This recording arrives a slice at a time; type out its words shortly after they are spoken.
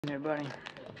Everybody.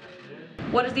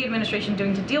 What is the administration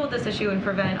doing to deal with this issue and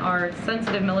prevent our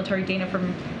sensitive military data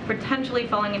from potentially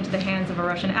falling into the hands of a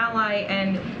Russian ally?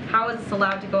 And how is this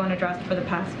allowed to go unaddressed for the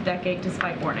past decade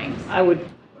despite warnings? I would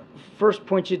first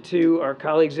point you to our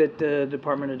colleagues at the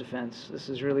Department of Defense. This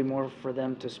is really more for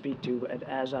them to speak to.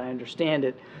 As I understand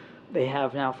it, they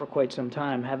have now for quite some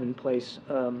time have in place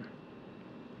a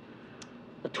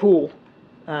tool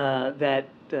that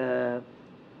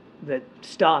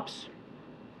stops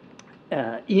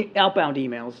outbound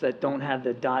emails that don't have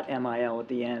the .mil at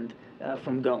the end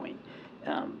from going.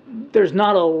 There's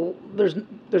not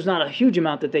a huge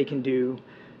amount that they can do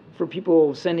for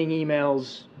people sending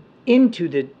emails into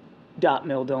the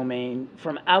 .mil domain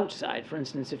from outside. For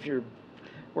instance, if you're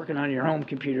working on your home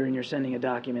computer and you're sending a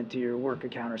document to your work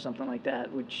account or something like that,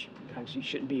 which actually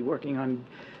shouldn't be working on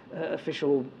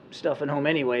official stuff at home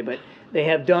anyway, but they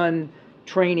have done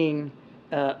training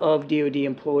of DoD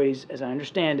employees, as I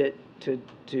understand it,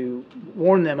 to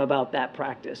warn them about that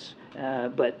practice.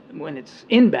 But when it's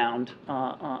inbound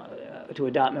to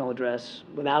a .mil address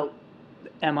without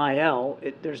MIL,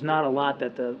 there's not a lot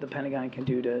that the Pentagon can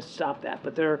do to stop that.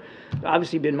 But they're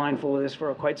obviously been mindful of this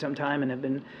for quite some time and have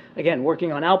been, again,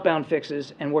 working on outbound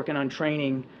fixes and working on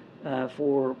training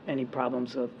for any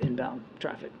problems of inbound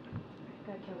traffic.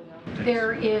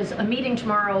 There is a meeting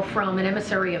tomorrow from an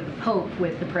emissary of the Pope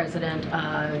with the President,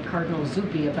 Cardinal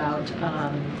Zuppi, about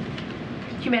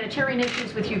humanitarian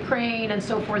issues with Ukraine and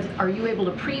so forth. Are you able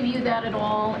to preview that at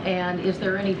all? And is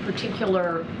there any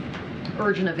particular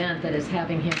urgent event that is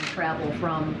having him travel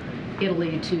from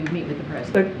Italy to meet with the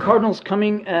President? The Cardinal's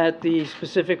coming at the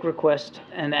specific request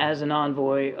and as an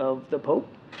envoy of the Pope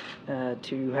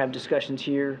to have discussions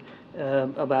here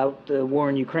about the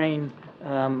war in Ukraine,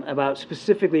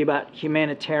 specifically about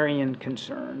humanitarian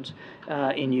concerns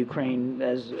in Ukraine.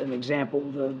 As an example,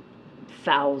 the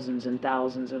thousands and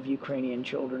thousands of Ukrainian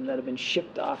children that have been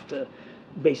shipped off to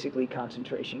basically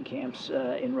concentration camps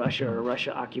in Russia or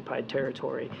Russia-occupied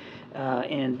territory,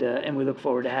 and we look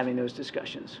forward to having those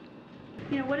discussions.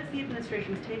 You know, what is the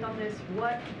administration's take on this?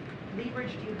 What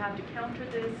leverage do you have to counter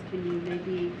this? Can you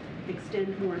maybe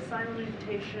extend more asylum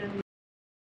invitations?